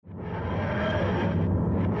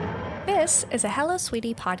This is a Hello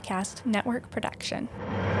Sweetie Podcast Network production.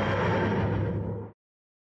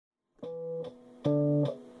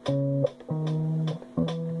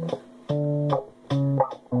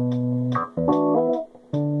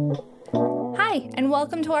 Hi, and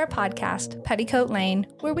welcome to our podcast, Petticoat Lane,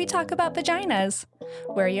 where we talk about vaginas.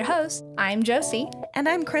 We're your hosts. I'm Josie. And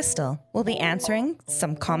I'm Crystal. We'll be answering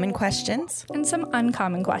some common questions. And some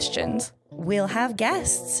uncommon questions. We'll have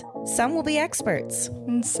guests. Some will be experts.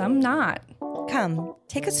 And some not. Come,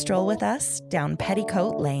 take a stroll with us down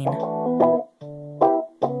Petticoat Lane.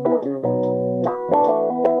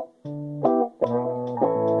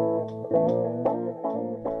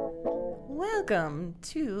 Welcome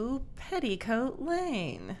to Petticoat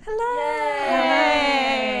Lane. Hello!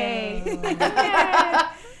 Yay!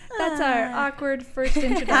 That's our awkward first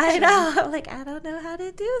introduction. I know. I'm like, I don't know how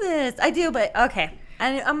to do this. I do, but okay.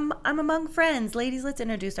 I'm among friends. Ladies, let's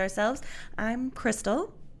introduce ourselves. I'm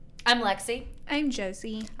Crystal. I'm Lexi. I'm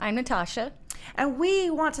Josie. I'm Natasha. And we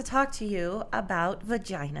want to talk to you about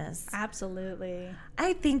vaginas. Absolutely.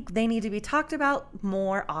 I think they need to be talked about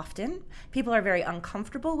more often. People are very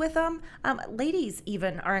uncomfortable with them. Ladies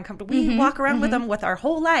even are uncomfortable. We walk around with them with our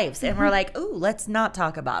whole lives, and we're like, ooh, let's not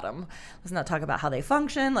talk about them. Let's not talk about how they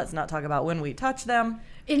function. Let's not talk about when we touch them.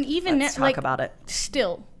 And even Let's talk about it.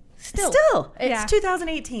 Still. It's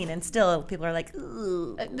 2018, and still people are like,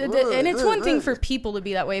 ooh. And it's one thing for people to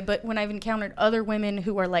be that way, but when I've encountered other women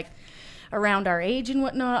who are like around our age and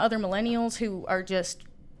whatnot, other millennials who are just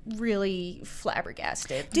really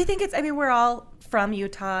flabbergasted. Do you think it's, I mean, we're all from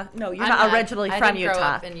Utah. No, you're not originally from Utah. I didn't grow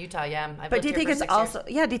up in Utah, yeah. But do you think it's also,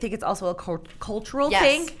 do you think it's also a cultural yes,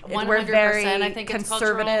 thing? 100%. We're very I think it's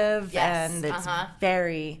conservative, yes. and it's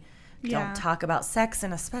very, don't talk about sex,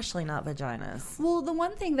 and especially not vaginas. Well, the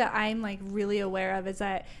one thing that I'm like really aware of is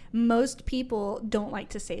that most people don't like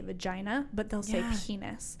to say vagina, but they'll say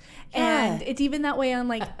penis. And it's even that way on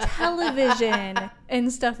like television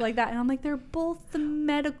and stuff like that. And I'm like, they're both the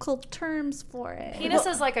medical terms for it. Penis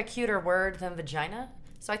is like a cuter word than vagina.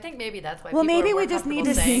 So I think maybe that's why Well, people maybe are we more just need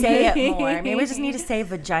comfortable to saying say it more. Maybe we just need to say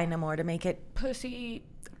vagina more to make it Pussy.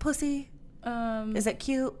 Is it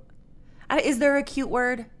cute? Is there a cute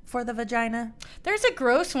word for the vagina? There's a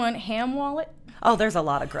gross one, ham wallet. Oh, there's a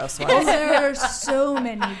lot of gross ones. There are so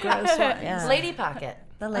many gross ones. Yeah. Lady pocket.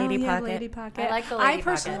 The lady pocket. Lady pocket. I like the lady I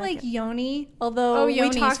personally pocket. like yoni, although we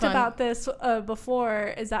yoni's talked fun. about this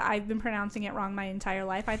before, is that I've been pronouncing it wrong my entire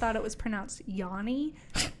life. I thought it was pronounced yoni.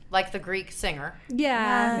 Like the Greek singer.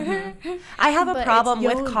 Yeah. I have a But problem it's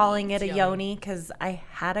with yoni. calling it a It's yoni because I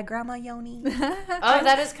had a grandma yoni. Oh,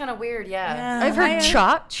 that is kind of weird, yeah. I've heard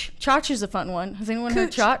chotch. Chotch is a fun one. Has anyone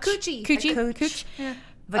heard chotch? Coochie. Coochie. Yeah.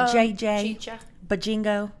 Vajayjay. Chicha.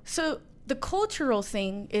 Bajingo. So the cultural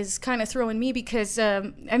thing is kind of throwing me because, I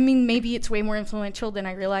mean, maybe it's way more influential than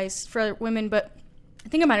I realized for other women, but I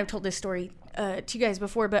think I might have told this story to you guys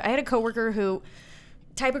before, but I had a coworker who,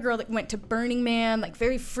 type of girl that went to Burning Man, like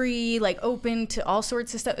very free, like open to all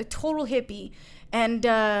sorts of stuff, a total hippie. And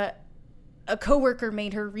a coworker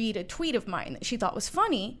made her read a tweet of mine that she thought was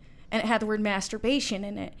funny, and it had the word masturbation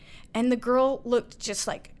in it. And the girl looked just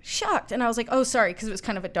like shocked. And I was like, oh, sorry, because it was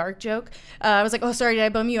kind of a dark joke. I was like, oh, sorry, did I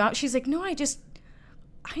bum you out? She's like, no,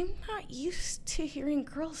 I'm not used to hearing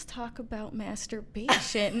girls talk about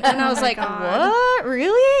masturbation. And I was like, what?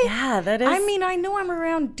 Really? Yeah, that is. I mean, I know I'm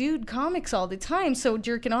around dude comics all the time, so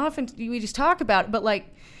jerking off and we just talk about it. But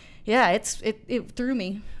like, yeah, it threw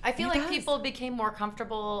me. I feel like people became more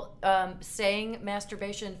comfortable saying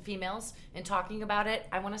masturbation, females, and talking about it.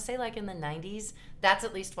 I want to say like in the 90s. That's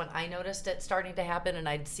at least when I noticed it starting to happen, and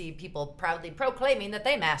I'd see people proudly proclaiming that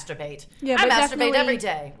they masturbate. Yeah, I but masturbate definitely, every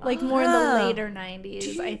day. Like more in the later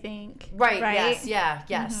 90s, I think. Right, yes, yeah,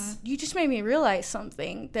 yes. You just made me realize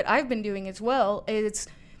something that I've been doing as well. It's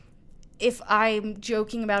if I'm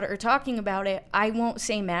joking about it or talking about it, I won't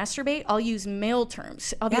say masturbate. I'll use male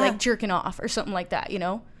terms. I'll be like jerking off or something like that, you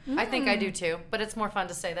know? I think I do too, but it's more fun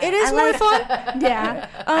to say that. It is more fun. Yeah.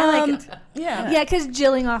 I like it. Yeah. Yeah, because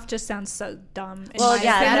jilling off just sounds so dumb. Well, Is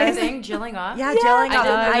yeah, that a there's- thing, jilling off? Yeah, jilling off.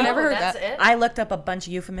 I never heard that's that. It? I looked up a bunch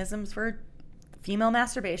of euphemisms for female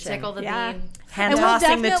masturbation. Tickle the Yeah. bean. Hand And we'll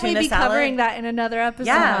tossing the definitely tuna be salad. covering that in another episode.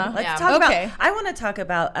 Yeah, let's Yeah. talk about. Okay. I want to talk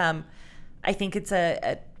about. I think it's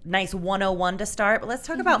a nice 101 to start, but let's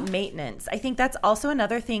talk about maintenance. I think that's also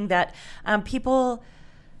another thing that people.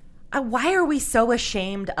 Why are we so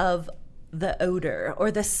ashamed of the odor or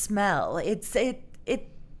the smell? It's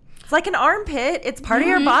like an armpit. It's part of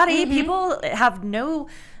your body. People have no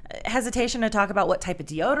hesitation to talk about what type of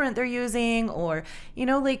deodorant they're using, or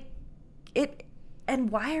like it. And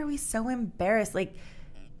why are we so embarrassed? Like,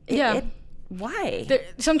 Why?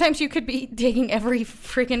 Sometimes you could be taking every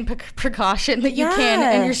freaking precaution that you can,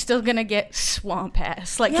 and you're still gonna get swamp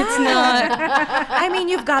ass. Like it's not. I mean,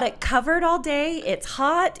 you've got it covered all day. It's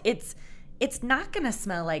hot. It's not gonna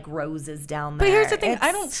smell like roses down there. But here's the thing: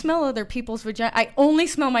 I don't smell other people's vagina. I only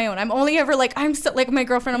smell my own. I'm only ever like, I'm so like my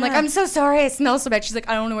girlfriend. I'm like, I'm so sorry, I smell so bad. She's like,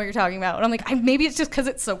 I don't know what you're talking about. And I'm like, maybe it's just because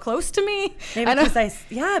it's so close to me.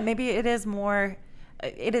 Maybe maybe it is more.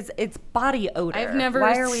 It's body odor. I've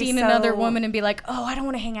never seen another woman and be like, oh, I don't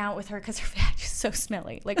want to hang out with her because her vag is so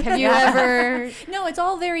smelly. Like, have you ever? No, it's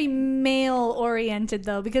all very male oriented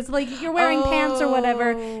though, because like you're wearing pants or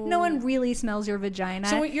whatever. No one really smells your vagina.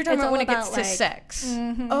 So you're talking about when it gets to sex.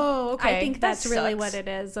 Mm-hmm. Oh, okay. I think that's really what it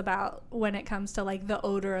is about when it comes to like the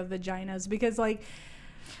odor of vaginas, because like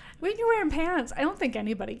when you're wearing pants, I don't think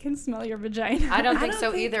anybody can smell your vagina. I don't think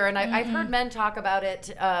so either. And I've heard men talk about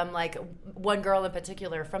it, like one girl in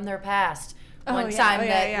particular from their past.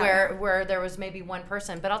 Where there was maybe one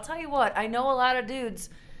person. But I'll tell you what, I know a lot of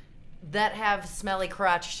dudes that have smelly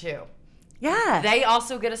crotch too. Yeah. They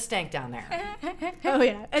also get a stink down there. Oh,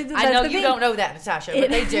 yeah. I know you don't know that, Natasha, but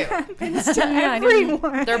they do. Happens to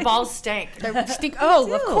everyone. Their balls stink. They stink.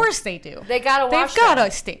 Oh, of course they do. They got to wash They've got to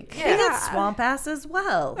stink. They get swamp ass as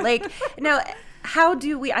well. Like, now, how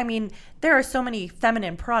do we, I mean, there are so many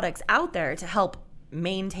feminine products out there to help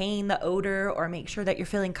maintain the odor or make sure that you're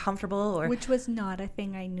feeling comfortable. Which was not a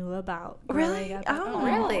thing I knew about. Really? Oh,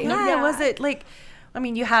 really? Yeah. Was it like... I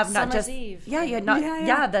mean, you have not Summer's just Eve. you had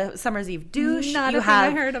not the Summer's Eve douche. Not you a thing I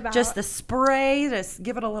have heard about. just the spray to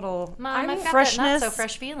give it a little Mom, I've got freshness. that not so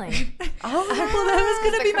fresh feeling. Well, that was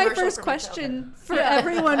going to be my commercial first for question for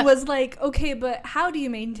everyone was like, okay, but how do you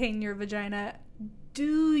maintain your vagina?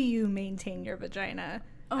 Do you maintain your vagina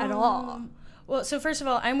at all? Well, so first of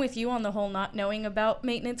all, I'm with you on the whole not knowing about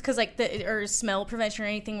maintenance, because like or smell prevention or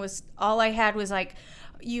anything was all I had was like,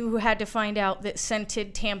 you had to find out that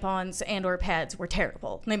scented tampons and or pads were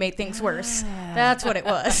terrible. They made things worse. That's what it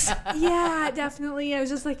was. Yeah, definitely. I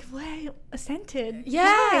was just like, what? Scented? Yeah,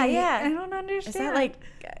 Why? yeah. I don't understand. Is that like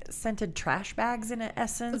scented trash bags in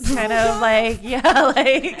essence? Kind of like,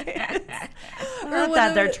 like. Not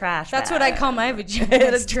that they're trash That's bags. what I call my vagina.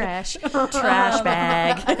 It's trash. Trash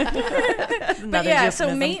bag. But yeah,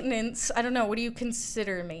 so maintenance, I don't know. What do you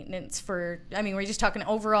consider maintenance for? I mean, were you just talking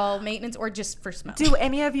overall maintenance or just for smell? Do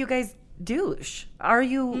any of you guys douche? Are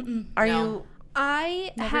you? No.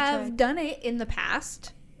 I have done it in the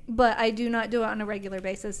past, but I do not do it on a regular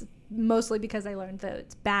basis, mostly because I learned that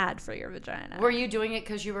it's bad for your vagina. Were you doing it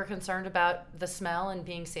because you were concerned about the smell and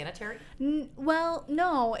being sanitary? Well,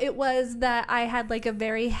 no. It was that I had like a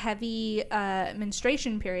very heavy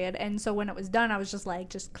menstruation period, and so when it was done, I was just like,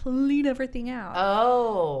 just clean everything out.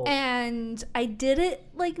 Oh. And I did it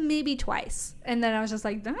like maybe twice, and then I was just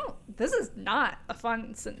like, no, this is not a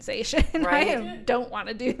fun sensation. Right. I don't want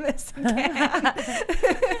to do this again.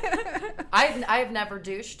 I've never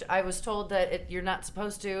douched. I was told that you're not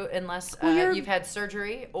supposed to unless you've had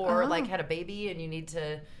surgery or like had a baby and you need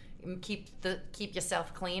to keep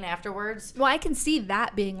yourself clean afterwards. Well, I can see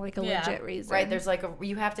that being like a legit reason. Right. There's like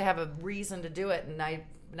you have to have a reason to do it, and I've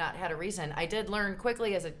not had a reason. I did learn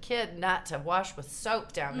quickly as a kid not to wash with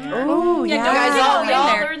soap down there. Oh, You guys all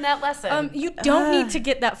learned that lesson. You don't need to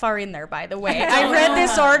get that far in there, by the way. I read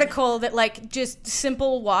this article that like just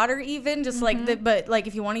simple water, even just like but like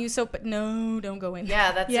if you want to use soap, but no, don't go in.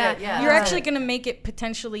 Yeah, that's it. Yeah, you're actually going to make it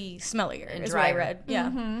potentially smellier, is what I read.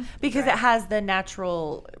 Yeah, because it has the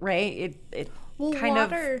natural, right? It kind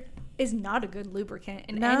water is not a good lubricant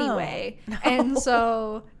in any way. And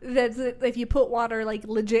so that's if you put water like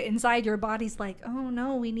legit inside, your body's like, oh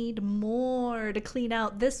no, we need more to clean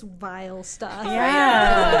out this vile stuff.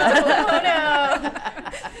 Yeah. Oh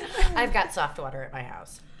no. I've got soft water at my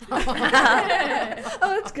house. Oh,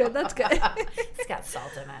 that's good. That's good. It's got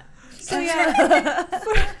salt in it. So yeah,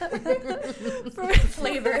 for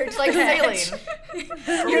flavored. It's like saline.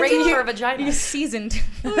 Great for a vagina. You're seasoned.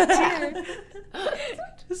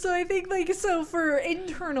 So I think like for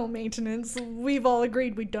internal maintenance, we've all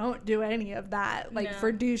agreed we don't do any of that, like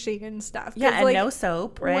for douching and stuff. Yeah, and like, no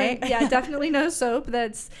soap, right? Definitely no soap.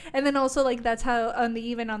 And then also like that's how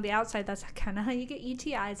even on the outside, that's kind of how you get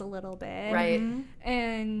UTIs a little bit, right?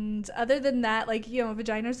 And other than that, like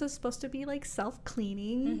vaginas are supposed to be like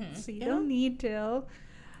self-cleaning, so you don't need to.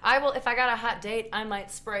 I will if I got a hot date, I might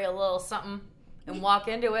spray a little something and walk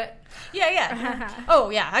into it. Yeah. Oh,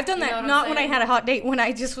 yeah. I've done that. Not when I had a hot date, when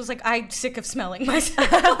I just was like, I'm sick of smelling myself.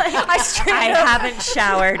 I haven't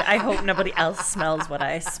showered. I hope nobody else smells what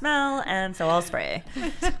I smell, and so I'll spray.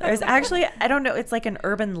 There's actually, I don't know, it's like an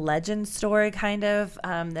urban legend story, kind of.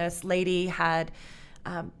 This lady had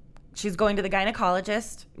she's going to the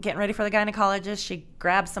gynecologist, getting ready for the gynecologist. She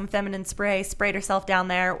grabbed some feminine spray, sprayed herself down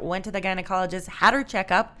there, went to the gynecologist, had her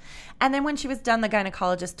checkup. And then when she was done, the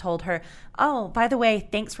gynecologist told her, oh, by the way,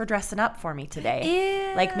 thanks for dressing up for me today.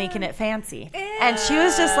 Ew. Like making it fancy. Ew. And she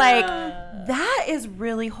was just like, that is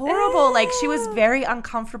really horrible. Ew. Like she was very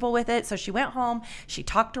uncomfortable with it. So she went home, she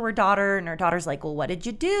talked to her daughter, and her daughter's like, well, what did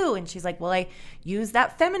you do? And she's like, well, I used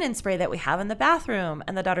that feminine spray that we have in the bathroom.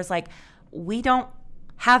 And the daughter's like, we don't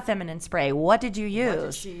have feminine spray. What did you use? What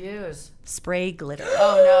did she use? Spray glitter.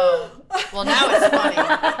 Oh, no. Well, now it's funny.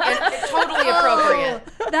 It's totally appropriate.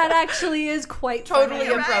 That actually is quite Totally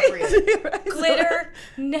funny. appropriate. Right. Glitter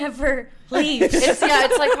never leaves. It's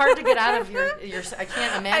like hard to get out of your I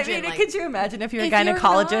can't I imagine. mean, could you imagine if you're a If you're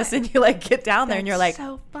gynecologist not- and you like get down there and you're like,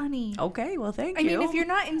 so funny. okay, well, thank I you. mean, if you're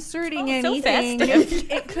not inserting Oh, so anything,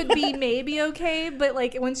 festive. it could be maybe okay, but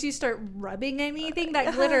like once you start rubbing anything,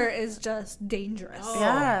 that glitter is just dangerous. Oh.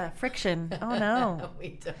 Yeah, friction. Oh, no.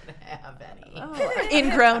 We don't have any.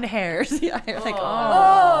 Ingrown hairs. Yeah, you're like,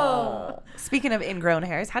 Oh. Speaking of ingrown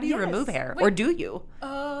hairs, how do you Yes. remove hair? Wait. Or do you?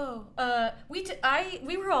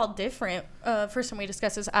 We were all different. First time we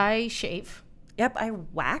discussed this, I shave. Yep, I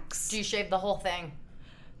wax. Do you shave the whole thing?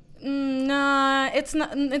 Nah, it's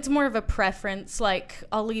not. It's more of a preference. Like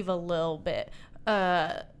I'll leave a little bit.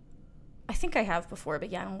 I think I have before,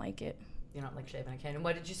 but yeah, I don't like it. You don't like shaving a can. And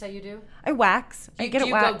what did you say you do? I wax. I get do it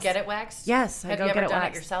you waxed. go get it waxed? Yes, I Have go you get ever it done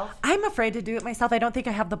waxed. it yourself? I'm afraid to do it myself. I don't think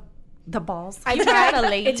I have the balls. I tried a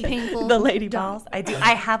lady. It's painful. The lady balls. I do.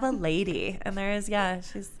 I have a lady, and there is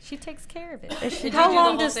She takes care of it. Did How you do long the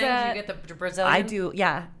whole does thing? that? Do you get the Brazilian? I do.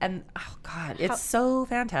 Yeah, and oh god, it's so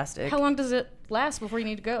fantastic. How long does it last before you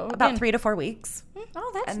need to go? About again? 3 to 4 weeks.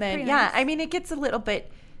 Oh, that's And then pretty yeah, nice. I mean it gets a little bit,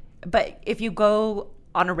 but if you go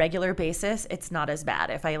on a regular basis, it's not as bad.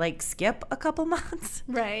 If I like skip a couple months,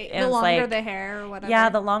 Right. it's The longer like- the hair or whatever. yeah,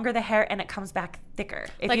 the longer the hair and it comes back thicker.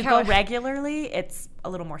 If Like you how go I- regularly, it's a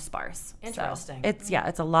little more sparse. So Interesting. it's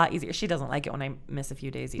it's a lot easier. She doesn't like it when I miss a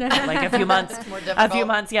few days either. Like a few months. more A difficult. few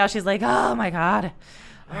months, yeah, she's like, "Oh my god.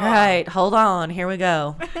 All right, hold on. Here we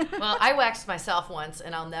go." Well, I waxed myself once,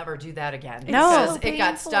 and I'll never do that again. No. Because so it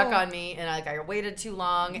got stuck painful. on me, and I waited too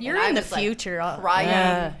long. You're and I in the was, like, future. crying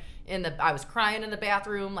Yeah. I was crying in the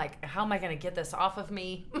bathroom. Like, how am I going to get this off of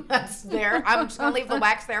me? That's there. I'm just going to leave the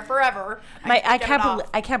wax there forever. I get can't it off.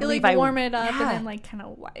 I can't You believe like I warm it up yeah. and then like kind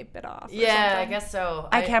of wipe it off. or Yeah, I something. guess so.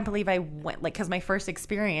 I can't believe I went because my first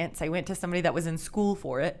experience, I went to somebody that was in school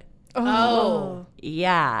for it. Oh.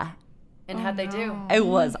 Yeah, And how'd they do?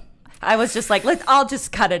 I was just like, I'll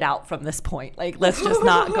just cut it out from this point. Like, let's just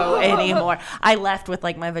not go anymore. I left with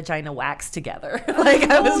like my vagina waxed together. Like,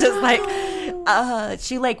 I was just like,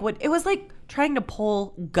 she like it was like trying to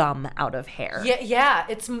pull gum out of hair. Yeah,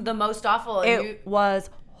 it's the most awful. And It was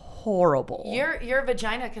horrible. your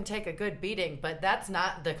vagina can take a good beating, but that's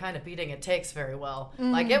not the kind of beating it takes very well.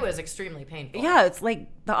 Like, it was extremely painful. Yeah, it's like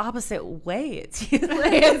the opposite way. It's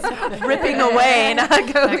ripping away, not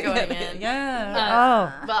going, going in.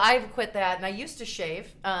 Yeah. But I've quit that, and I used to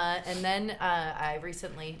shave, and then I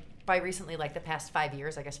recently, like the past 5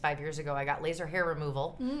 years, I guess 5 years ago, I got laser hair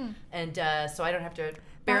removal, and so I don't have to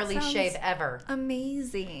barely sounds shave ever.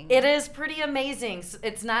 Amazing. It is pretty amazing.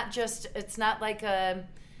 It's not like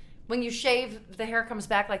when you shave, the hair comes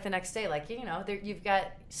back like the next day. Like, you've got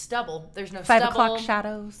stubble. There's no 5 stubble. o'clock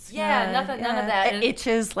shadows. Yeah, none of that. It And-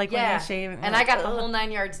 itches like when I shave. and I got the whole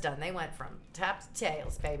 9 yards done. They went from top to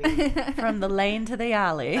tails, baby. from the lane to the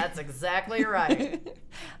alley. That's exactly right.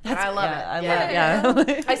 That's- I love yeah, it. I love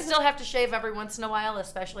it. I still have to shave every once in a while,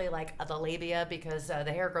 especially like the labia, because the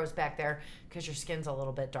hair grows back there because your skin's a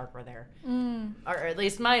little bit darker there. Or at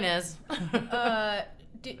least mine is.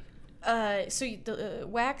 So the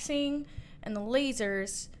waxing and the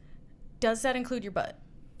lasers, does that include your butt?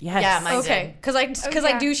 Yes. Yeah, mine Okay, because I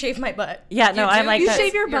yeah. do shave my butt. Yeah, no, You I do? like You that.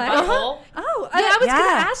 shave your butt? butthole? Oh, I was Yeah.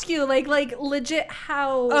 gonna ask you, like legit,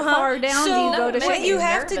 how far down do you go to no, what shave? you you're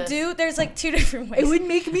have to nervous. do? There's like 2 different ways. It would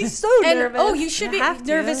make me so and nervous. oh, you should You be have to.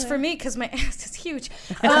 nervous for me because my ass is huge.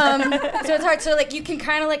 So it's hard. So like you can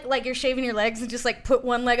kind of like you're shaving your legs and just like put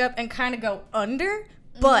one leg up and kind of go under.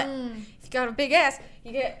 But if you got a big ass,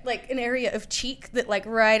 you get like an area of cheek that like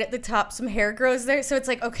right at the top some hair grows there. So it's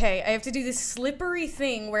like, okay, I have to do this slippery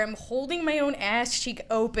thing where I'm holding my own ass cheek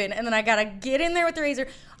open and then I gotta get in there with the razor.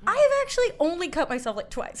 I have actually only cut myself like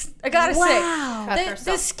twice. I gotta Wow. Cut say,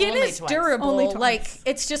 herself the skin only is twice. durable. Only twice. Like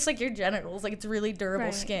it's just like your genitals. Like it's really durable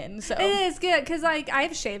Right. skin. So It is good because like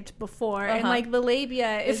I've shaved before and like the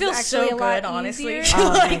labia it is feels actually so a lot good, honestly. easier. Oh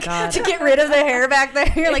my Like, God. to get rid of the hair back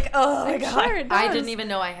there, you're like, oh my I'm god. sure it I does. didn't even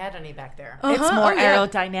know I had any back there. It's Uh-huh. more Oh, yeah.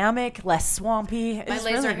 aerodynamic, less swampy. My It's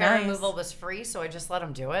laser really hair nice. removal was free, so I just let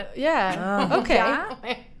them do it. Yeah. Okay. Yeah?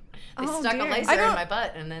 They Oh, stuck dear. a laser in my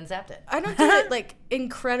butt and then zapped it. I don't do it like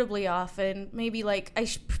incredibly often. Maybe like I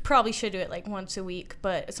probably should do it like once a week,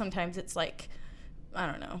 but sometimes it's like I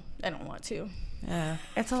don't know. I don't want to. Yeah,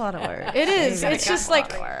 it's a lot of work. It is. It's just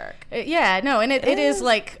like yeah, no, and it is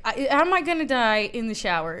like am I gonna die in the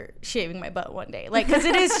shower shaving my butt one day? Like because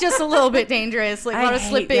it is just a little bit dangerous, like a lot of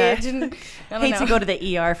slippage and I don't hate know. to go to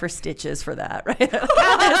the ER for stitches for that, right? I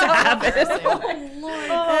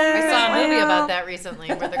saw a movie about that recently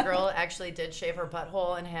where the girl actually did shave her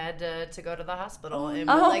butthole and had to go to the hospital and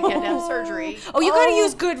like had to have surgery. Oh, you gotta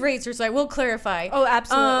use good razors. I will clarify. Oh,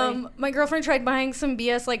 absolutely. My girlfriend tried buying some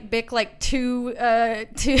BS like Bic like two blade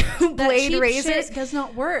cheap razors. shit does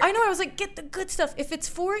not work. I know. I was like, get the good stuff. If it's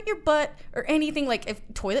for your butt or anything, like if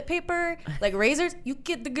toilet paper, like razors, you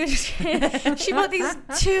get the good shit. She bought these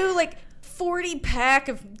two like 40 pack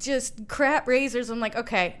of just crap razors. I'm like,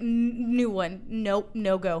 okay, new one. Nope,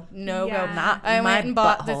 no go, no Yeah. go. Not I my went and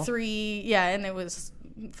bought butthole. the 3, yeah, and it was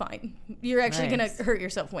fine. You're actually Nice. gonna hurt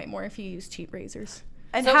yourself way more if you use cheap razors.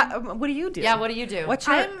 And So- what do you do? Yeah, what do you do? What's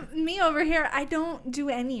your I'm me over here. I don't do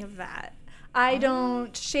any of that. I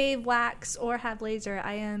don't shave, wax, or have laser.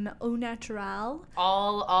 I am au natural.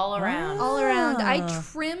 all around. All around. I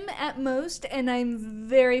trim at most, and I'm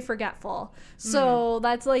very forgetful. So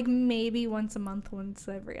that's like maybe once a month, once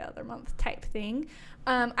every other month type thing.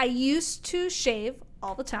 I used to shave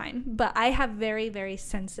all the time, but I have very, very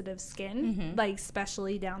sensitive skin, like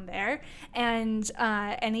especially down there. And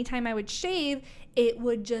anytime I would shave, it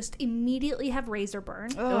would just immediately have razor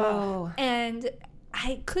burn. Oh. And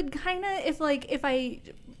I could kind of, if I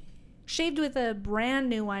shaved with a brand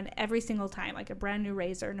new one every single time, like a brand new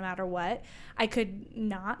razor, no matter what, I could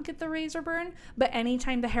not get the razor burn. But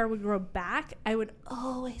anytime the hair would grow back, I would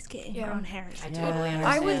always get ingrown hairs. I totally understand.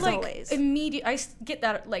 I would As like always. get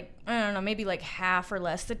that like I don't know, maybe like half or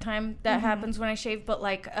less the time that happens when I shave, but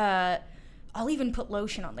like I'll even put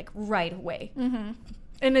lotion on like right away.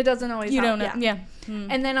 And it doesn't always You help, don't know, yeah.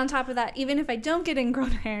 And then on top of that, even if I don't get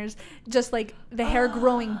ingrown hairs, just like the hair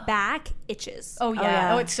growing back itches. Oh yeah.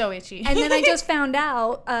 yeah. Oh, it's so itchy. And then I just found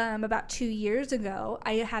out about 2 years ago,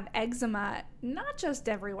 I have eczema not just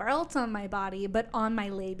everywhere else on my body, but on my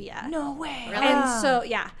labia. No way. Really? And so,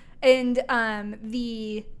 yeah. And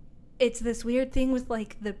it's this weird thing with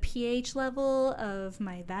like the pH level of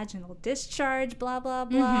my vaginal discharge, blah, blah,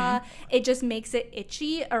 blah. It just makes it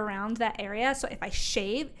itchy around that area. So if I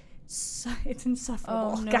shave, it's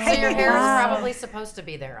insufferable. Oh, no. guys. So your hair Wow. is probably supposed to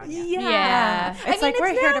be there on you. Yeah. It's I mean, like we're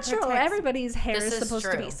here to natural. protect- Everybody's hair This is is supposed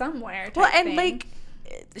to true. be somewhere. Well, type and thing. like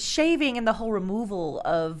shaving and the whole removal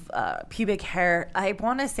of pubic hair, I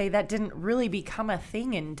want to say that didn't really become a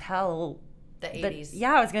thing until The 80s.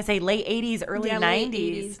 Yeah, I was gonna say late 80s, early yeah, 90s. late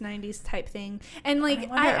 80s, 90s type thing. And like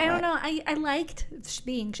wonder I don't what- know, I liked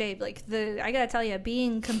being shaved. Like I gotta tell you,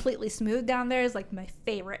 being completely smooth down there is like my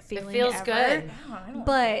favorite feeling. feels ever. good.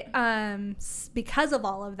 But because of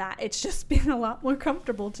all of that, it's just been a lot more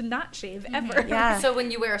comfortable to not shave ever. Yeah. So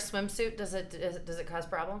when you wear a swimsuit, does it cause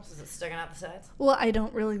problems? Is it sticking out the sides? Well, I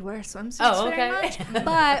don't really wear swimsuits Oh, very okay. much,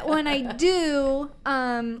 but when I do,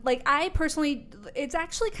 like I personally, it's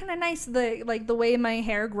actually kind of nice the way my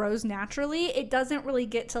hair grows naturally. It doesn't really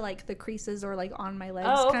get to like the creases or like on my legs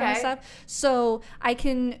Oh, kind of okay. stuff. So I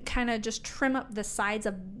can kind of just trim up the sides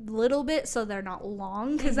a little bit so they're not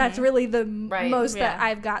long because that's really the Right. most that Yeah.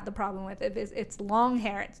 I've got the problem with. If it's long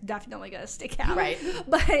hair, it's definitely gonna stick out. Right.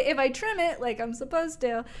 But if I trim it like I'm supposed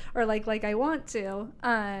to or like I want to,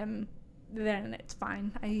 then it's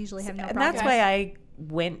fine. I usually have no And problem. that's why I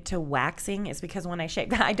went to waxing, is because when I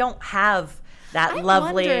shave, I don't have that I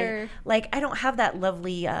lovely, wonder- like I don't have that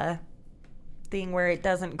lovely thing where it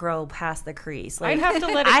doesn't grow past the crease. Like, I'd have to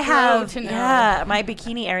let it I grow have, to know. yeah, my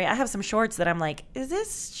bikini area. I have some shorts that I'm like, is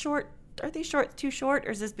this short? Are these shorts too short,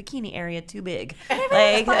 or is this bikini area too big?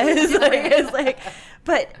 Like, it's like,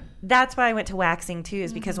 but that's why I went to waxing too,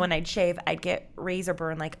 is because when I'd shave, I'd get razor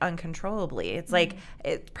burn like uncontrollably. It's like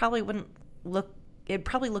it probably wouldn't look. It'd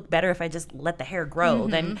probably look better if I just let the hair grow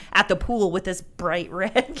than at the pool with this bright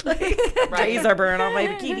red like, razor burn on my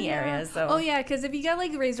bikini area. So Oh yeah, because if you got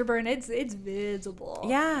like razor burn, it's visible.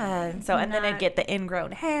 yeah, and so and then I'd Not- get the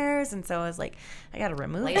ingrown hairs, and so I was like, I gotta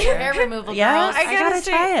remove it. Laser hair removal, Yeah. girls. I gotta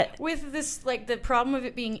say, try it. with this, like the problem of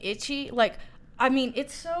it being itchy, like I mean,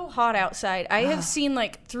 it's so hot outside. I have seen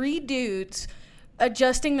like 3 dudes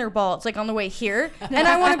adjusting their balls like on the way here, and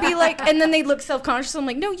I want to be like, and then they look self-conscious. I'm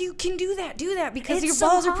like, no, you can do that because It's your so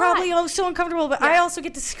balls are hot. probably so uncomfortable, but I also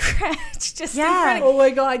get to scratch just in Yeah. front of Oh my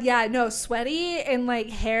god, yeah, no, sweaty and like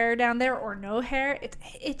hair down there or no hair. It's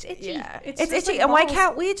itchy. Yeah. It's just itchy, like and why balls.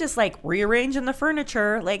 can't we just like rearranging the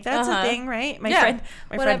furniture? Like that's a thing, right? My friend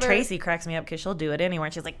Whatever. Tracy cracks me up because she'll do it anywhere.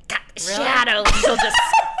 And she's like, "God, the Really? shadow." And she'll just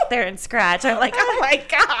sit there and scratch. I'm like, oh my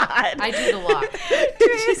god. I do the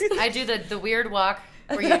walk. I do the weird walk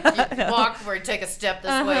where you walk where you take a step this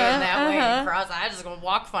way and that way and cross. I just gonna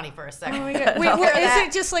walk funny for a second. Oh my God. Wait, is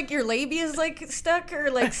it just like your labia is like stuck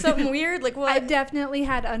or like something weird? Like what? I've definitely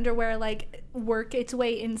had underwear like work its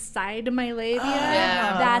way inside my labia.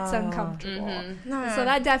 Yeah. That's uncomfortable. So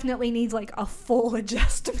that definitely needs like a full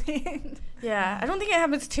adjustment. Yeah, I don't think it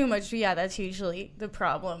happens too much, but yeah, that's usually the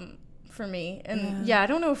problem for me. And yeah, I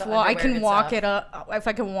don't know if I underwear can gets walk off. it up, if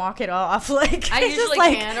I can walk it off. Like I it's just usually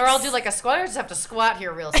like, can, or I'll do like a squat. I just have to squat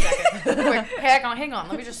here real second. Quick, hang on.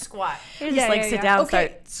 Let me just squat. You just like sit down, and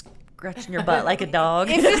start scratching your butt like a dog.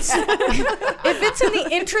 If it's in the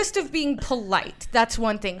interest of being polite, that's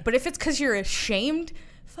one thing. But if it's because you're ashamed,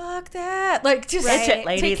 fuck that. Like just Right. Shit, take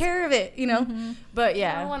ladies. care of it, you know. But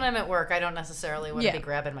yeah, Well, when I'm at work, I don't necessarily want to Yeah. be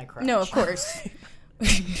grabbing my crotch. no, of course.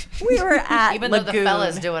 We were at Even though the Lagoon.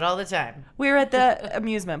 fellas do it all the time. We were at the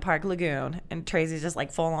amusement park Lagoon, and Tracy's just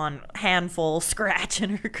like full on handful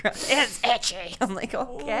scratching her crotch. It's itchy. I'm like,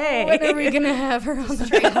 okay. When are we gonna have her on the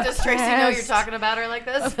Does Tracy know you're podcast? talking about her like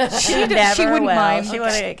this? She does- she wouldn't will. mind. She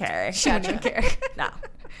wouldn't care. She wouldn't care. No,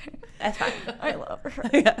 that's fine. I love her.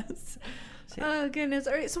 Yes. Oh goodness!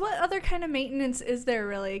 All right. So, what other kind of maintenance is there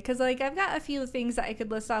really? Because like I've got a few things that I could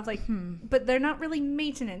list off, like, but they're not really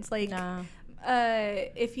maintenance. Like, Nah.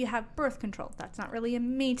 if you have birth control, that's not really a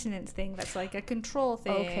maintenance thing. That's like a control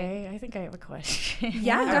thing. Okay, I think I have a question.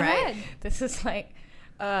 Yeah. Go right. ahead. This is like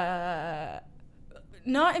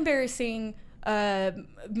not embarrassing.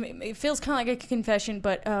 It feels kind of like a confession,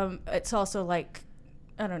 but it's also like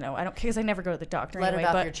I don't know. I don't because I never go to the doctor Let anyway. it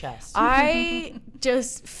off but your chest. I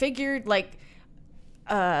just figured like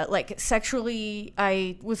sexually,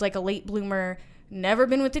 I was like a late bloomer. Never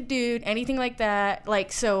been with a dude, anything like that.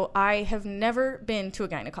 Like so, I have never been to a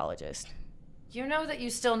gynecologist. You know that you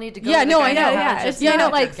still need to go Yeah, to the no, I know. gynecologist Yeah, it's to not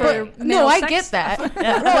get like your for kid. male I sex get stuff.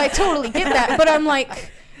 that. No, I totally get that. But I'm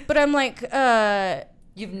like,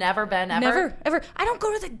 You've never been ever? never, ever. I don't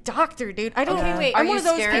go to the doctor, dude. I don't. Okay, wait, I'm are one you of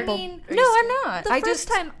those scared? people. I mean, No, I'm not. The I first just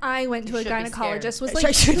time I went to a should be gynecologist was I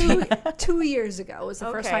like should 2 years ago. Was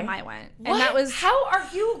the first Okay. time I went, What? and that was. How are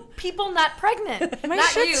you people not pregnant? My not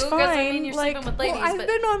shit's you, because I mean fine, you're like- sleeping with ladies. Well, I've but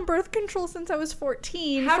been on birth control since I was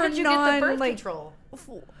 14. how for did you get the birth like, control?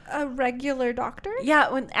 A regular doctor. Yeah.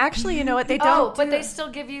 When actually, you know what they Oh, don't. but do. they still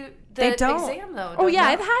give you the They don't. exam though. Oh don't yeah,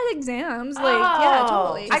 they? I've had exams. Like yeah,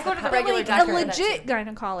 totally. I go to the But, regular like, doctor a for that, legit too.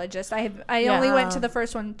 gynecologist. I only went to the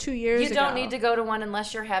first one 2 years You ago. don't need to go to one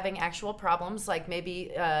unless you're having actual problems, like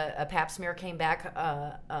maybe a pap smear came back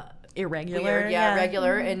irregular. weird,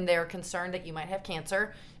 regular, and they're concerned that you might have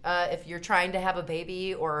cancer. If you're trying to have a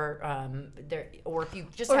baby, or if you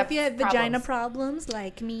just Or have if you have vagina problems. problems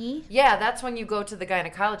like me. Yeah, that's when you go to the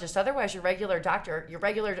gynecologist. Otherwise, your regular doctor,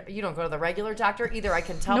 you don't go to the regular doctor either. I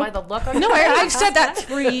can tell by the look on your no. face. I've said that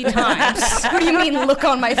 3 times. What do you mean, look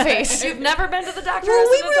on my face? You've never been to the doctor Well, as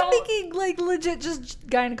we an were adult? thinking like legit just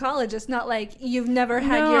gynecologist, not like you've never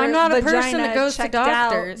had No, your I'm not a vagina person that goes to checked out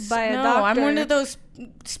doctors. by a No, doctor. I'm one of those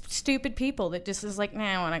stupid people that just is like, nah,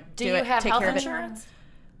 I want to Do do you it. have take health care of it. insurance?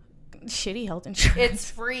 Shitty health insurance. It's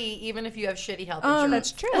free, even if you have shitty health insurance.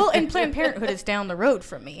 That's true. Well, and Planned Parenthood is down the road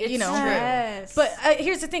from me. It's you know. true. Yes. But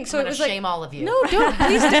here's the thing. So I'm it gonna was like, shame all of you. no, don't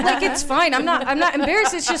please. Like it's fine. I'm not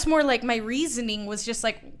embarrassed. It's just more like my reasoning was just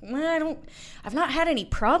like I've not had any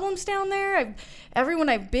problems down there. Everyone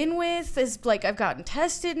I've been with is like I've gotten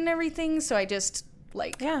tested and everything. So I just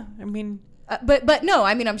like Yeah. I mean, but no.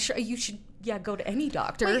 I mean, I'm sure you should go to any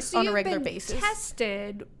doctor Wait, so on a you've regular been basis.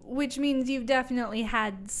 tested, which means you've definitely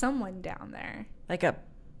had someone down there. like a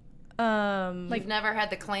You've never had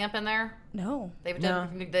the clamp in there? No. They No.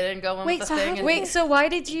 didn't go in Wait, with the so thing. how- and Wait. So why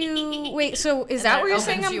did you wait? So is that that what you're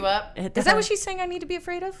saying? opens you up? Is that what she's saying? I need to be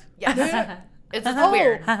afraid of? Yes. It's Oh,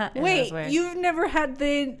 weird. wait, weird. you've never had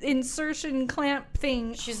the insertion clamp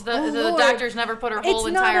thing. She's the Lord. doctor's never put her whole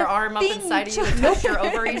It's not entire a arm up thing inside of you to- and touch your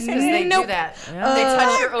ovaries because they do Nope. that. They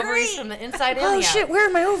touch your ovaries from the inside in. Oh the shit! out. Where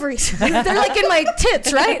are my ovaries? They're like in my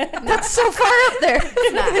tits, right? That's so far up there.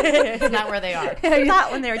 It's not where they are. I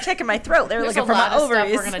thought when they were checking my throat, they were There's looking a for my lot of stuff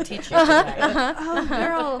ovaries. we're going to teach you today. Oh,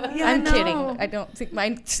 girl. Yeah, I'm no. kidding. I don't think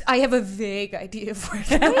mine. I have a vague idea of where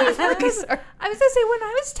the ovaries are. I was gonna say when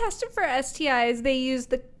I was tested for STIs, they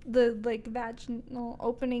used the like vaginal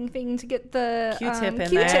opening thing to get the Q-tip in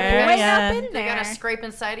Q-tip there, right yeah. up in They there. got to scrape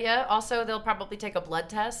inside of you. Also, they'll probably take a blood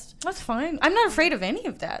test. That's fine. I'm not afraid of any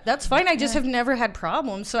of that. That's fine. I just have never had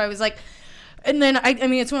problems. So I was like, and then I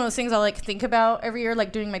mean, it's one of those things I'll like think about every year,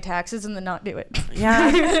 like doing my taxes and then not do it.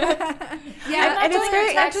 Yeah. And it's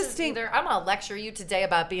very interesting. Either. I'm gonna lecture you today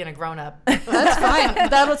about being a grown up. That's fine.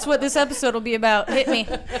 That's what this episode will be about. Hit me.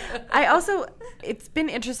 It's been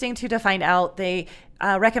interesting too to find out they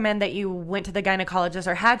recommend that you went to the gynecologist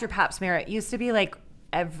or had your pap smear. It used to be like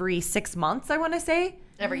every 6 months, I want to say.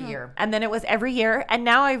 Every year. And then it was every year. And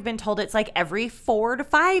now I've been told it's like every 4 to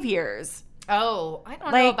 5 years. Oh, I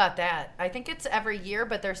don't know Like- about that. I think it's every year,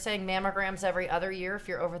 but they're saying mammograms every other year if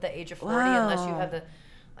you're over the age of 40, Wow. unless you have the.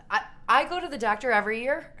 I go to the doctor every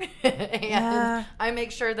year, and Yeah. I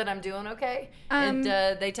make sure that I'm doing okay, and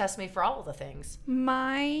they test me for all of the things.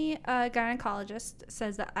 My gynecologist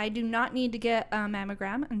says that I do not need to get a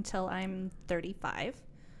mammogram until I'm 35,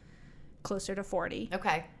 closer to 40.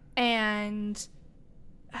 Okay. And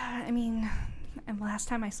I mean, and last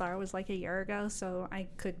time I saw her was like a year ago, so I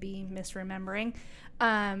could be misremembering.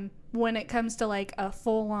 When it comes to like a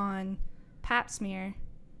full-on pap smear,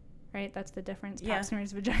 right? That's the difference. Pap Yeah.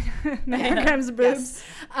 smears vagina, mammograms boobs.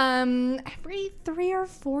 Every 3 or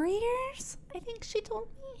 4 years, I think she told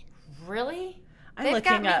me. Really? I'm They've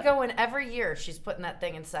got looking me up. going every year. She's putting that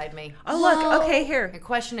thing inside me Oh, Well- look. Okay, here. and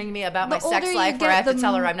questioning me about my The older sex you life, where I get, have to the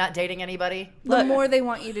tell her m- I'm not dating anybody. The Look. more they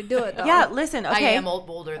want you to do it, though. Yeah, listen. Okay. I am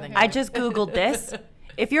older than you. I just Googled this.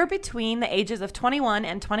 If you're between the ages of 21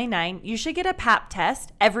 and 29, you should get a pap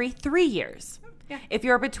test every 3 years. Yeah. If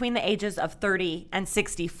you're between the ages of 30 and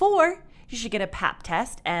 64, you should get a pap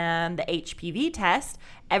test and the HPV test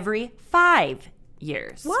every 5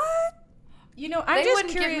 years. What? You know, I'm They just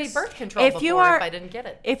wouldn't curious. give me birth control If before you are- if I didn't get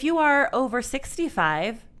it. If you are over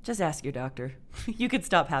 65, just ask your doctor. You could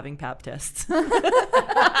stop having pap tests.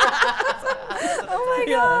 Oh my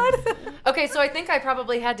God. Okay, so I think I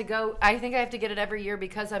probably had to go. I think I have to get it every year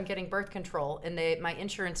because I'm getting birth control, and my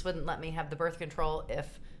insurance wouldn't let me have the birth control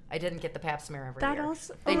if I didn't get the pap smear every That year.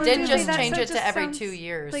 also. They oh, did dude, just that change so it to just every sounds 2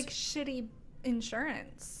 years. Like shitty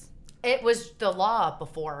insurance. It was the law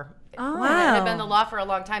before. Oh. It had been Wow. the law for a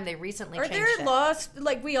long time. They recently Are changed there it. laws?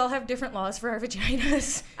 Like, we all have different laws for our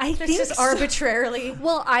vaginas. I It's think just so. arbitrarily.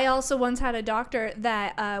 Well, I also once had a doctor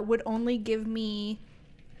that would only give me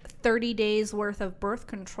 30 days worth of birth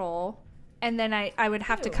control, and then I would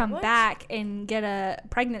have to Ew, come what? back and get a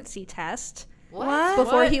pregnancy test What?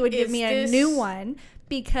 before What he would give is me a this? new one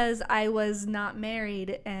because I was not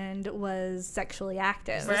married and was sexually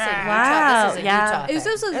active. This is in Utah. Wow, This is in yeah. Utah. It was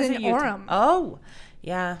thing. also That's in a Utah- Orem. Oh,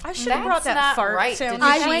 yeah. I should have brought That's that not fart right. sound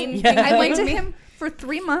Did you- machine. Yeah. I went to with me. him for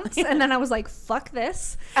 3 months, and then I was like, "Fuck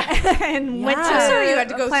this," and went to I'm sorry you had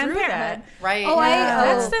to go Planned through Parenthood. that. Right. Oh, Yeah.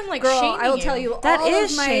 That's them, like, girl, shaming I will you. tell you That all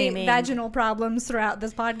is of my shaming. vaginal problems throughout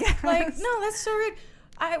this podcast. Like, no, that's so rude.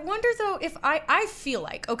 I wonder though if I feel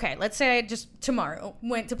like, okay, let's say I just tomorrow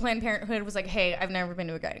went to Planned Parenthood and was like, hey, I've never been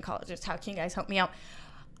to a gynecologist. How can you guys help me out?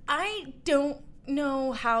 I don't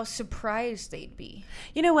know how surprised they'd be.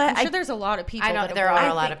 You know what? I'm sure there's a lot of people. I know that there avoid are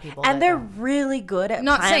it. a lot of people. and that they're don't. really good at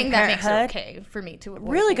Not Planned saying that makes it Parenthood. okay for me to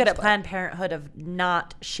avoid Really good things, at but- Planned Parenthood of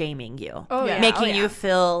not shaming you. Oh, yeah. Making Oh, yeah. you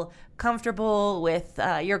feel comfortable with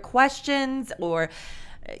your questions or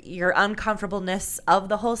your uncomfortableness of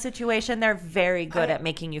the whole situation. They're very good at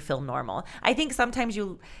making you feel normal. I think sometimes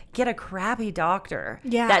you get a crappy doctor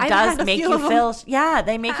Yeah, that I've does had a make few you of 'em. feel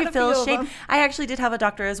they make Had you a feel few of shame. 'em. I actually did have a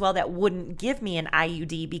doctor as well that wouldn't give me an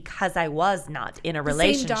IUD because I was not in a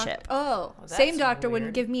relationship. that's Same doctor wouldn't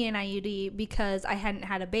weird. give me an IUD because I hadn't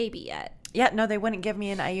had a baby yet. Yeah, no, they wouldn't give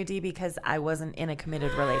me an IUD because I wasn't in a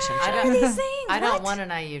committed relationship. I What are don't, these things? I don't What? want an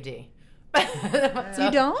IUD.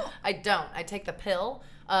 You don't? I don't. I take the pill,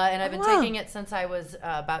 and I've been wow. taking it since I was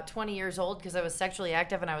about 20 years old because I was sexually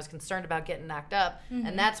active and I was concerned about getting knocked up,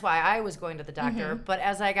 and that's why I was going to the doctor. But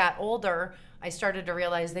as I got older, I started to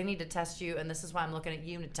realize they need to test you, and this is why I'm looking at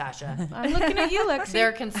you, Natasha. I'm looking at you, Lexi.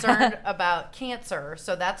 They're concerned about cancer,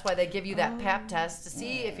 so that's why they give you that pap test to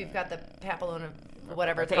see if you've got the papilloma,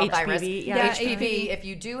 whatever it's The called, HPV, virus. yeah. The HPV. If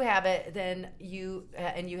you do have it, then you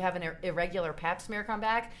have an irregular pap smear come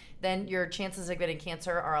back, then your chances of getting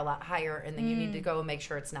cancer are a lot higher, and then you need to go and make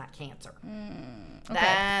sure it's not cancer.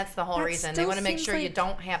 That's the whole That reason. They still want to make seems sure you like-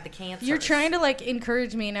 don't have the cancer. You're trying to like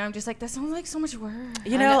encourage me, and I'm just like, that sounds like so much work.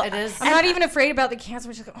 You know, it is. I'm not even afraid about the cancer.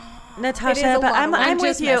 I'm just like, oh. Natasha, a but lot I'm of work. with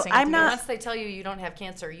just you. messing with I'm you. not. Once they tell you you don't have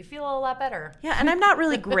cancer, you feel a lot better. Yeah, and I'm not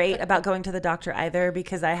really great about going to the doctor either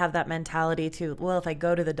because I have that mentality too. Well, if I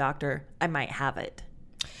go to the doctor, I might have it.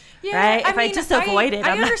 right? If I just avoid it,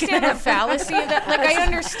 I I'm not understand gonna the fallacy of that. Like, I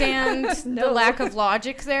understand the lack of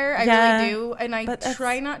logic there. I really do. And I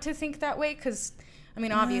try not to think that way because, I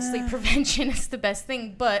mean, obviously prevention is the best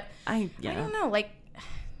thing, but I don't know. Like,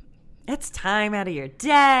 it's time out of your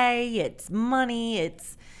day. It's money.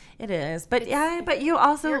 It is. But but you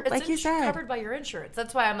also, like you said, covered by your insurance.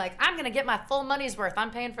 That's why I'm like, I'm going to get my full money's worth.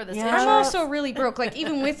 I'm paying for this insurance. I'm also really broke. Like,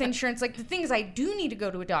 even with insurance, like, the things I do need to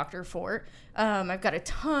go to a doctor for, I've got a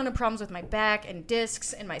ton of problems with my back and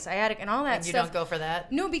discs and my sciatic and all that and you stuff. don't go for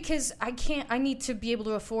that? No, because I need to be able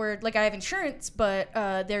to afford, like, I have insurance, but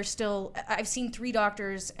I've seen 3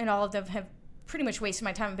 doctors and all of them have pretty much wasted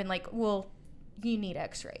my time and been like, well, you need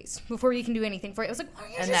x-rays before you can do anything for it. I was like, why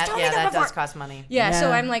don't you just tell me that before? Does cost money. Yeah,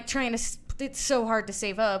 so I'm like trying to, it's so hard to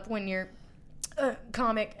save up when you're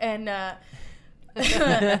comic and,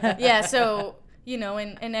 yeah, so, you know,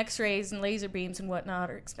 and x-rays and laser beams and whatnot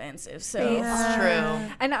are expensive, so. It's true.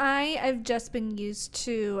 And I've just been used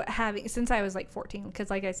to having, since I was like 14, because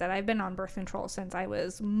like I said, I've been on birth control since I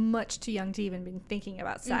was much too young to even be thinking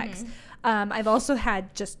about sex. I've also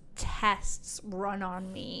had just tests run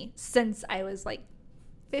on me since I was like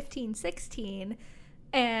 15, 16.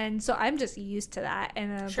 And so I'm just used to that.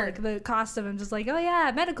 And like the cost of them, just like, oh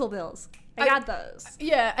yeah, medical bills. I got those.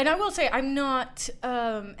 Yeah, and I will say I'm not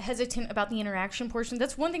hesitant about the interaction portion.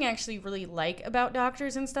 That's one thing I actually really like about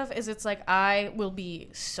doctors and stuff is it's like I will be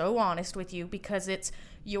so honest with you because it's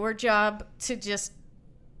your job to just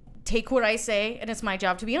take what I say, and it's my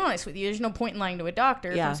job to be honest with you. There's no point in lying to a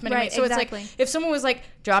doctor. Yeah. Right, so exactly. It's like if someone was like,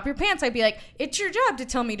 drop your pants, I'd be like, it's your job to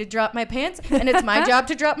tell me to drop my pants, and it's my job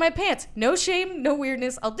to drop my pants. No shame, no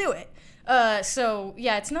weirdness, I'll do it. So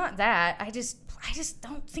yeah, it's not that. I just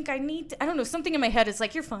don't think I need to. I don't know. Something in my head is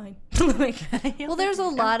like, you're fine. Like, well, there's a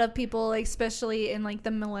lot of people, like, especially in like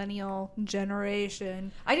the millennial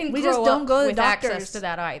generation. I didn't we grow just don't up go to with doctors. access to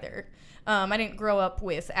that either. I didn't grow up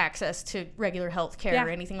with access to regular health care or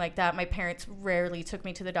anything like that. My parents rarely took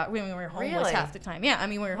me to the doctor. We were homeless half the time. Yeah, I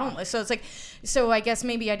mean, we were homeless. So it's like, so I guess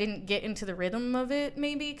maybe I didn't get into the rhythm of it,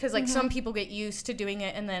 maybe. Because, like, some people get used to doing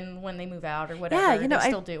it, and then when they move out or whatever, they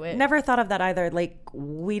still do it. Never thought of that either. Like,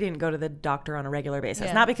 we didn't go to the doctor on a regular basis.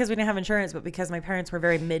 Yeah. Not because we didn't have insurance, but because my parents were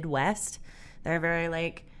very Midwest. They're very,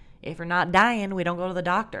 like, if you're not dying, we don't go to the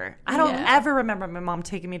doctor. I don't ever remember my mom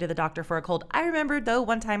taking me to the doctor for a cold. I remember, though,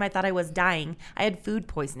 one time I thought I was dying. I had food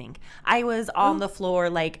poisoning. I was on the floor,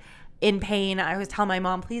 like, in pain. I was telling my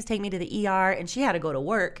mom, please take me to the ER. And she had to go to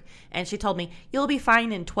work. And she told me, you'll be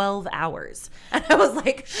fine in 12 hours. And I was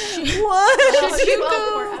like, what? Should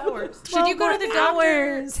you go to the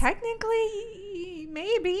doctor? Technically,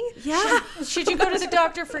 maybe. Yeah. Should you go to the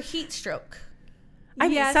doctor for heat stroke? I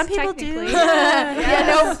mean, some people do.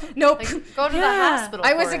 Nope. Like, go to the hospital.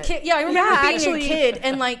 I was a kid. Yeah, I remember being a kid,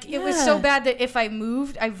 and like it was so bad that if I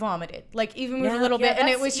moved, I vomited. Like even with a little bit, and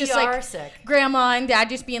it was just like sick. Grandma and Dad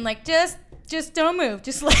just being like, just don't move.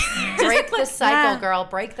 Just like break the cycle, girl.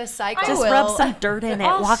 Break the cycle. Just rub some dirt in it.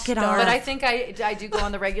 Walk it off. But I think I do go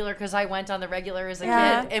on the regular because I went on the regular as a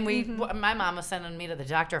kid, and my mom was sending me to the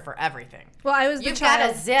doctor for everything. Well, I was the You've child.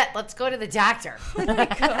 got a zit. Let's go to the doctor. Oh my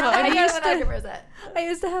God. I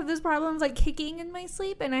used to have this problem like kicking in my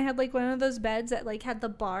sleep, and I had like one of those beds that like had the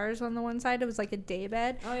bars on the one side. It was like a day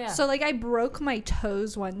bed. Oh yeah. So like I broke my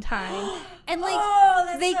toes one time, and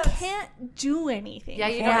like they can't do anything. Yeah,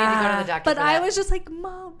 you don't need to go to the doctor. But I was just like,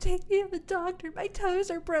 Mom, take me to the doctor. My toes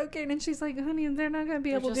are broken. And she's like, honey, they're not going to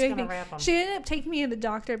be able to do anything. She ended up taking me to the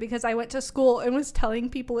doctor because I went to school and was telling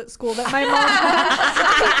people at school that my mom had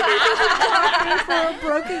taken me to the doctor for a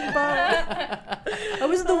broken bone. I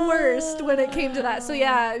was the worst when it came to that. So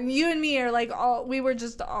yeah, you and me are like we were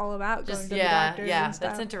just all about going to the doctor. Yeah,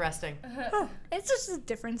 that's interesting. It's just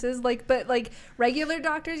differences. But regular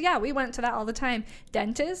doctors, yeah, we went to that all the time.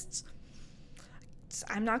 Dentists,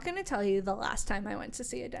 I'm not going to tell you the last time I went to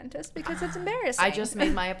see a dentist because it's embarrassing. I just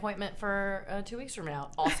made my appointment for 2 weeks from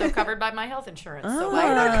now. Also covered by my health insurance. So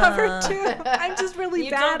I'm not covered too. I'm just really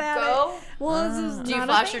bad at it. Well, do you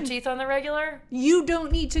floss your teeth on the regular? You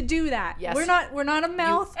don't need to do that. Yes. We're not a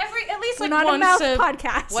mouth. at least we're like not once a mouth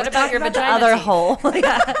podcast. What about your vagina other teeth? hole?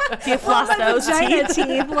 Do you floss those vagina teeth?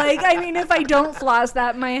 teeth? Like, I mean, if I don't floss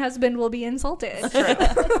that, my husband will be insulted.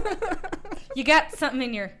 You got something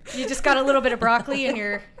in you just got a little bit of broccoli in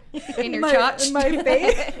your chotch. In my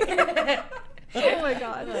face. Oh my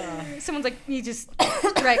God. Someone's like, you just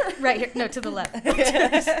right here. No, to the left.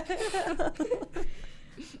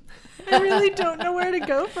 I really don't know where to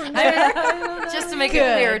go from there. Just to make it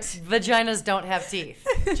clear, vaginas don't have teeth.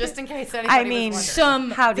 Just in case anybody was wondering.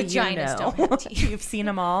 Some how do vaginas you know? don't have teeth. You've seen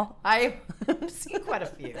them all. I I've seen quite a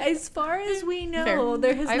few. As far as we know, Fair.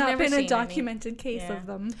 there has I've not never been a seen any. documented case Yeah. of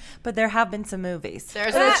them. But there have been some movies.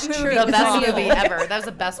 There's That the movie best was movie ever. That was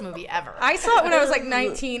the best movie ever. I saw it when I was like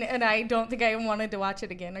 19, and I don't think I wanted to watch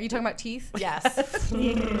it again. Are you talking about Teeth? Yes.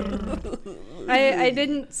 I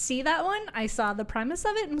didn't see that one. I saw the premise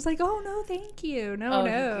of it and was like, oh, no, thank you. No, Oh,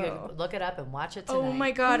 no. you could look it up and watch it tonight. Oh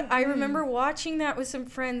my god, I remember watching that with some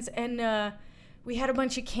friends, and we had a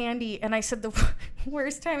bunch of candy, and I said the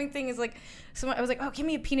worst timing thing is like, someone, I was like, oh, give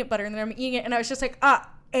me a peanut butter, and then I'm eating it, and I was just like,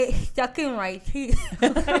 it's stuck in my teeth.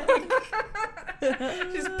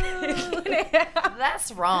 Just picking it out.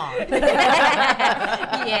 That's wrong.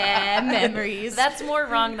 Yeah, memories. That's more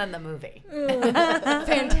wrong than the movie.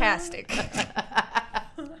 Fantastic.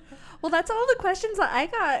 Well, that's all the questions that I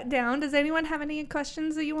got down. Does anyone have any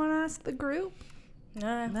questions that you want to ask the group?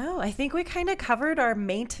 No, I think we kind of covered our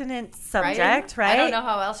maintenance Right? subject, right? I don't know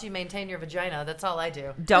how else you maintain your vagina. That's all I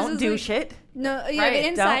do. Don't This is do like- shit. No, yeah, Right, the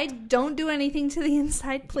inside, don't do anything to the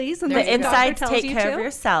inside, please. Unless The you go. doctor insides tells take you care to. of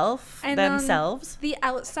yourself, And, themselves. The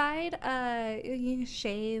outside, you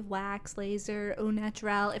shave, wax, laser, au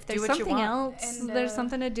naturel. If there's what you something want. else, And, there's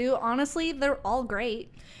something to do. Honestly, they're all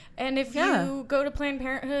great. And if Yeah. you go to Planned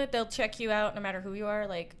Parenthood, they'll check you out no matter who you are,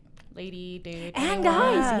 like lady, dude, And anyone.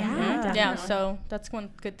 guys, Yeah, yeah. yeah. Yeah, definitely. so that's one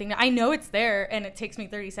good thing. I know it's there, and it takes me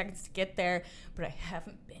 30 seconds to get there, but I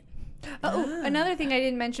haven't been. Oh, another thing I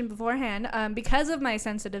didn't mention beforehand, because of my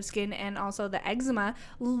sensitive skin and also the eczema,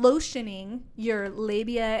 lotioning your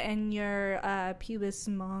labia and your pubis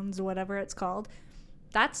mons, whatever it's called,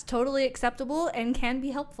 that's totally acceptable and can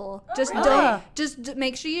be helpful. Just really? don't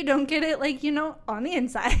make sure you don't get it on the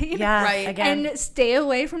inside. Yeah, Right. again. And stay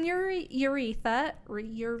away from your urethra.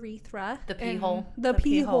 The pee and hole. The The pee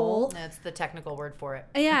pee hole. hole. That's the technical word for it.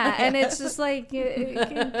 Yeah, and it's just like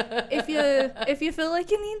if you feel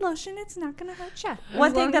like you need lotion, it's not gonna hurt you.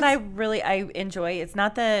 One thing that I enjoy, it's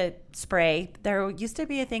not the spray. There used to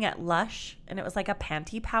be a thing at Lush, and it was like a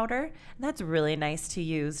panty powder, and that's really nice to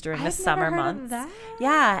use during the I've summer never heard of months. that.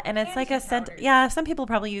 Yeah, and it's like a scent. powder. Yeah, some people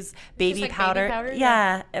probably use baby like baby powder. powder,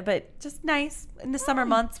 Yeah, but just nice in the summer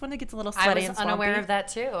months when it gets a little I sweaty was and swampy. unaware of that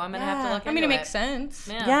too. I'm gonna have to Yeah. look I mean, into it makes sense.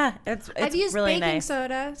 Yeah. Yeah, it's I've used really baking nice.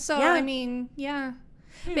 soda, so Yeah. I mean, yeah.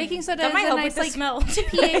 Baking soda That is might a help nice with the like smell.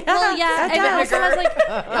 pH. Well, yeah, That and it also has does. like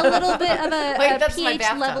a little bit of Wait, a that's my pH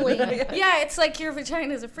bathtub. leveling. Yeah, it's like your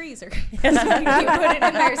vagina is a freezer. you put it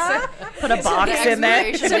in there so, Put a box the in there.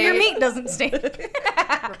 expiration so your date. meat doesn't stink.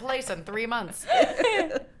 Replace in 3 months.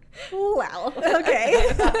 Wow. Okay.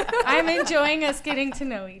 I'm enjoying us getting to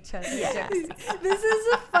know each other. This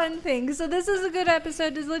is a fun thing. So this is a good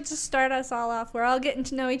episode. Let's just start us all off. We're all getting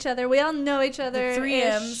to know each other. We all know each other. The 3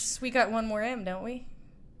 M's. We got one more M, don't we?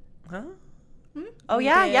 Huh? Oh We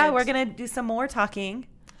yeah, did. we're gonna do some more talking.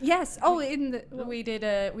 Yes. Oh, in the We did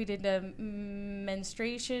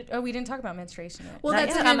menstruation. Oh, we didn't talk about menstruation yet. well, Not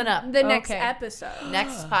that's yet. Coming up. the next Okay. episode.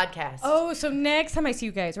 Next podcast. Oh, so next time I see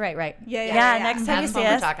you guys, right? Yeah, next time you That's see when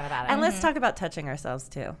we're us. talking about it. And let's talk about touching ourselves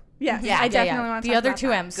too. Yes. Yeah. I Yeah, definitely want to The talk other about 2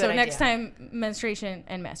 that. M's. So Good next idea. time, menstruation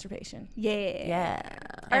and masturbation. Yeah. Yeah.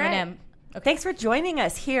 All M right. and M. Thanks for joining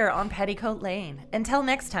us here on Petticoat Lane. Until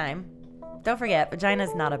next time, don't forget,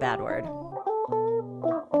 vagina's not a bad word.